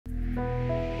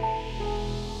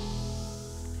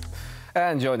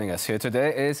And joining us here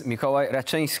today is Mikołaj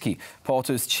Raczyński,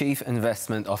 Portu's Chief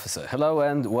Investment Officer. Hello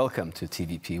and welcome to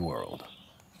TVP World.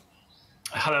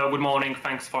 Hello, good morning.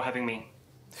 Thanks for having me.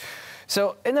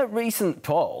 So, in a recent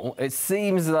poll, it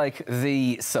seems like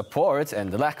the support and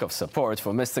the lack of support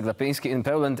for Mr. Glapiński in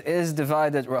Poland is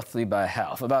divided roughly by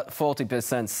half. About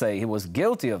 40% say he was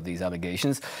guilty of these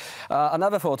allegations.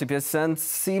 Another 40%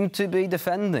 seem to be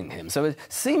defending him. So it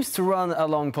seems to run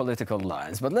along political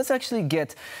lines. But let's actually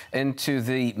get into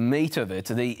the meat of it,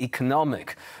 the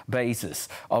economic basis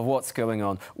of what's going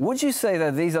on. Would you say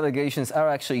that these allegations are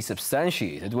actually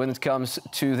substantiated when it comes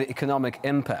to the economic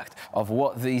impact of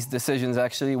what these decisions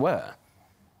actually were?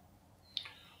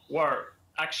 Well,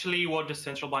 actually what the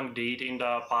central bank did in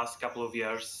the past couple of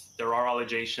years, there are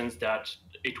allegations that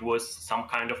it was some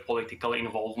kind of political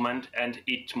involvement and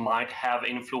it might have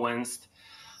influenced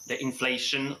the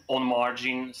inflation on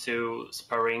margin, so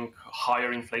spurring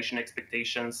higher inflation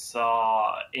expectations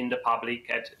in the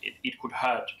public, and it could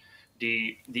hurt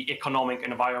the economic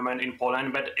environment in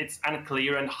Poland, but it's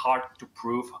unclear and hard to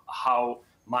prove how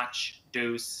much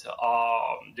those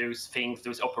things,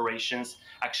 those operations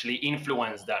actually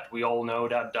influence that. We all know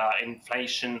that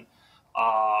inflation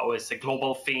was a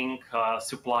global thing,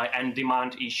 supply and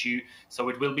demand issue. So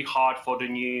it will be hard for the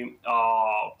new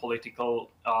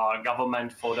political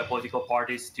government, for the political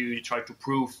parties to try to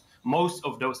prove most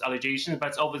of those allegations.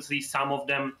 But obviously some of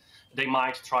them, they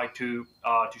might try to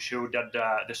show that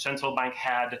the central bank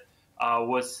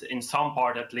was in some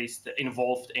part at least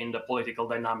involved in the political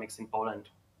dynamics in Poland.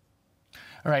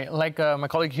 All right, like my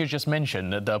colleague here just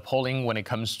mentioned, the polling when it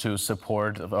comes to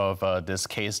support of this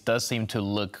case does seem to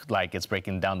look like it's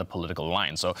breaking down the political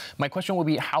line. So my question would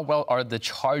be, how well are the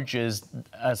charges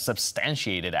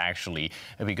substantiated actually?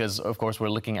 Because of course we're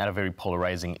looking at a very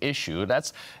polarizing issue.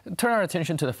 Let's turn our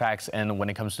attention to the facts and when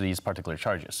it comes to these particular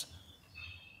charges.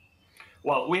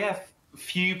 Well, we have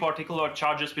few particular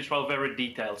charges which were very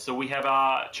detailed. So we have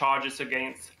charges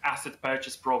against asset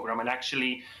purchase program, and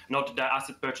actually not the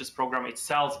asset purchase program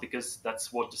itself, because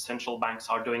that's what the central banks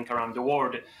are doing around the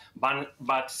world,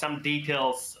 but some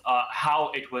details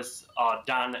how it was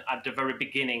done at the very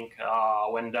beginning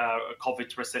when the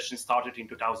COVID recession started in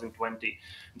 2020.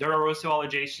 There are also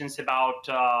allegations about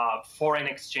foreign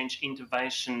exchange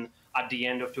intervention at the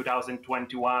end of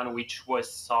 2021, which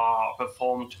was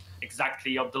performed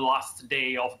exactly on the last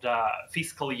day of the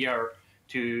fiscal year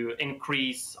to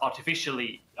increase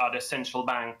artificially the central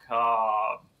bank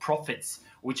profits,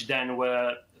 which then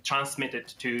were transmitted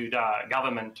to the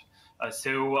government.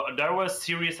 So there were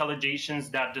serious allegations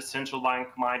that the central bank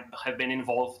might have been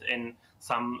involved in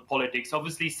some politics.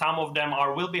 Obviously, some of them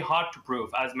will be hard to prove,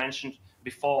 as mentioned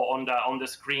before on the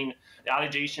screen. The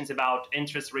allegations about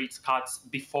interest rates cuts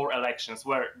before elections,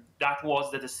 where that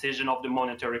was the decision of the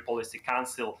Monetary Policy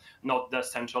Council, not the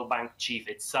central bank chief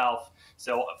itself.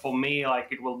 So for me,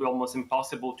 like, it will be almost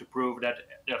impossible to prove that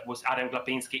was Adam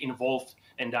Glapiński involved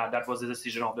in that. That was the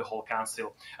decision of the whole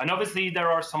council. And obviously there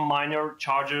are some minor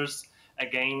charges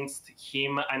against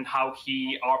him and how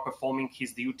he are performing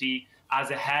his duty as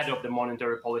a head of the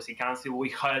Monetary Policy Council. We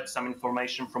heard some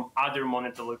information from other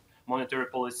monetary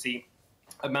policy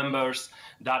members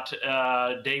that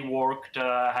they worked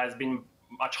has been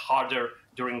much harder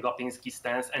during Glapiński's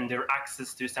stance, and their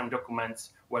access to some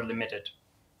documents were limited.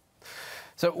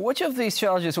 So which of these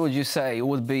charges would you say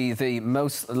would be the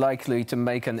most likely to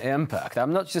make an impact?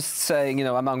 I'm not just saying, you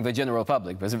know, among the general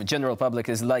public, because the general public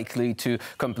is likely to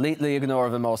completely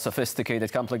ignore the more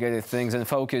sophisticated, complicated things and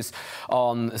focus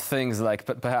on things like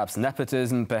perhaps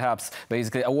nepotism, perhaps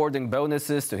basically awarding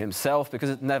bonuses to himself,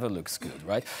 because it never looks good,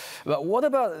 right? But what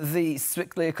about the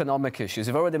strictly economic issues?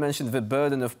 You've already mentioned the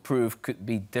burden of proof could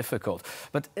be difficult.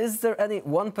 But is there any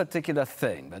one particular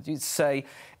thing that you'd say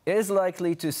is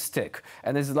likely to stick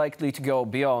and is likely to go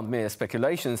beyond mere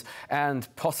speculations and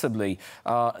possibly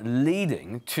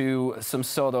leading to some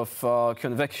sort of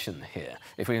conviction here,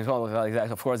 if we can call it like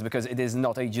that, of course, because it is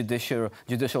not a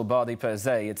judicial body per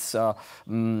se. It's a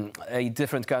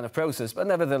different kind of process, but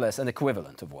nevertheless an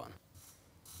equivalent of one.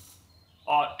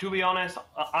 To be honest,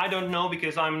 I don't know,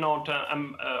 because I'm not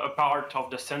a part of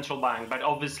the central bank, but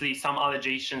obviously some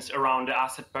allegations around the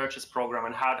asset purchase program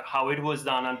and how it was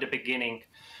done at the beginning,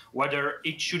 whether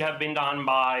it should have been done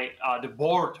by the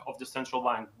board of the central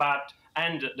bank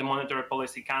and the Monetary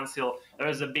Policy Council. There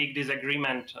is a big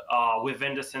disagreement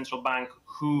within the central bank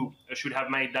who should have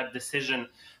made that decision.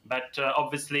 But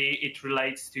obviously it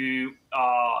relates to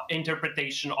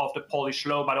interpretation of the Polish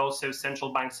law, but also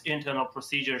central bank's internal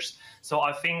procedures. So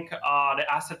I think the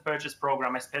asset purchase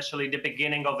program, especially the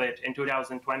beginning of it in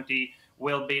 2020,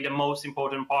 will be the most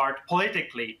important part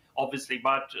politically, obviously,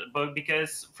 but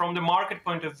because from the market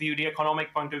point of view, the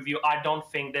economic point of view, I don't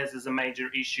think this is a major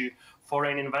issue.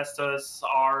 Foreign investors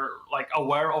are like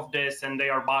aware of this, and they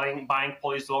are buying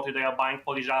Polish zloty, they are buying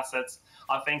Polish assets.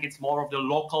 I think it's more of the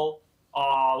local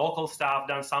stuff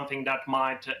than something that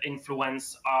might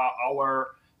influence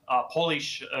our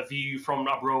Polish view from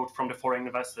abroad, from the foreign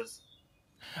investors.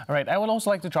 All right. I would also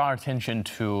like to draw our attention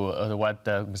to what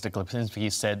Mr.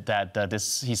 Glapiński said, that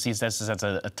he sees this as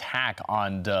an attack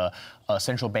on the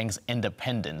central bank's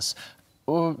independence.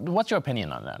 What's your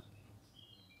opinion on that?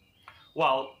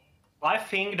 Well, I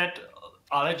think that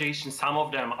allegations, some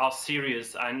of them are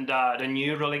serious, and the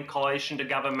new ruling coalition, the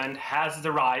government, has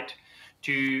the right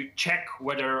to check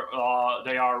whether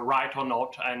they are right or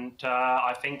not. And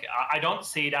I don't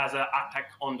see it as an attack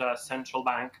on the central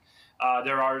bank.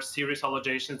 There are serious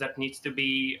allegations that needs to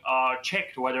be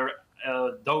checked whether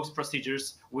those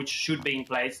procedures, which should be in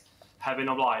place, have been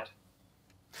applied.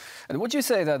 And would you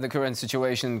say that the current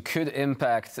situation could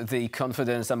impact the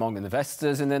confidence among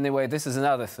investors in any way? This is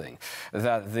another thing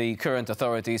that the current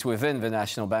authorities within the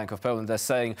National Bank of Poland are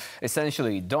saying,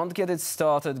 essentially, don't get it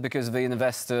started because the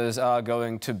investors are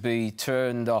going to be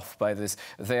turned off by this.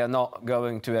 They are not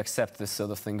going to accept this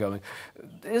sort of thing going.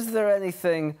 Is there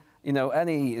anything,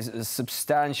 any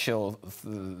substantial,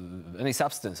 any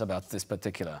substance about this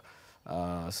particular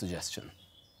suggestion?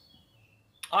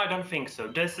 I don't think so.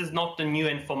 This is not the new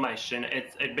information.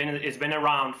 It's been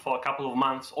around for a couple of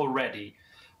months already.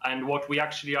 And what we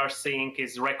actually are seeing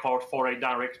is record foreign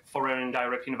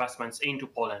direct investments into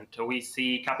Poland. We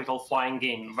see capital flying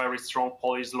in, very strong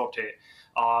Polish zloty.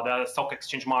 The stock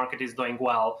exchange market is doing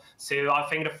well. So I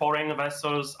think the foreign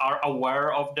investors are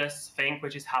aware of this thing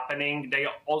which is happening. They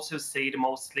also see it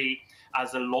mostly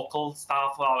as a local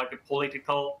stuff, like a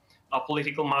political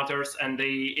matters, and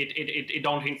it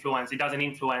doesn't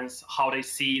influence how they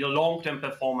see the long-term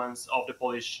performance of the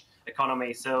Polish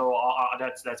economy. So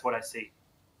that's what I see.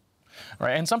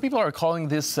 Right, and some people are calling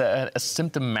this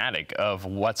symptomatic of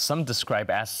what some describe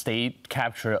as state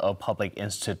capture of public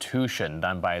institution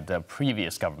done by the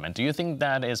previous government. Do you think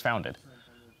that is founded?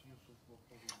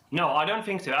 No, I don't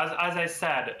think so. As I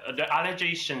said, the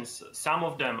allegations, some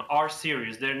of them are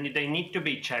serious. They need to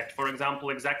be checked. For example,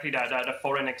 exactly that the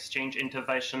foreign exchange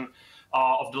intervention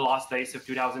of the last days of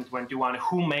 2021.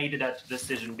 Who made that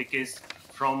decision? Because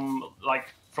from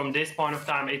this point of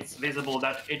time, it's visible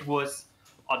that it was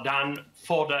done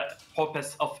for the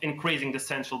purpose of increasing the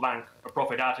central bank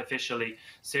profit artificially.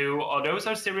 So those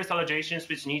are serious allegations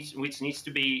which needs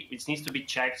to be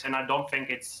checked. And I don't think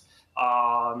it's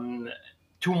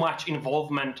too much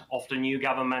involvement of the new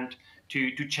government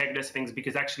to check these things,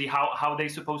 because actually how they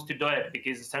supposed to do it,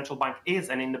 because the central bank is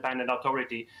an independent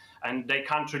authority and they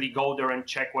can't really go there and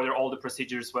check whether all the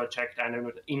procedures were checked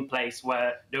and in place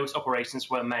where those operations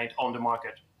were made on the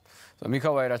market. So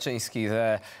Mikołaj Raczyński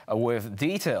there with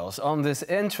details on this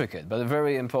intricate but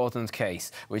very important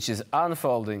case, which is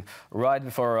unfolding right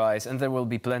before our eyes, and there will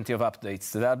be plenty of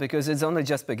updates to that because it's only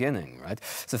just beginning, right?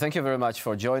 So thank you very much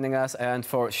for joining us and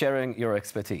for sharing your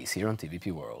expertise here on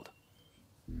TVP World.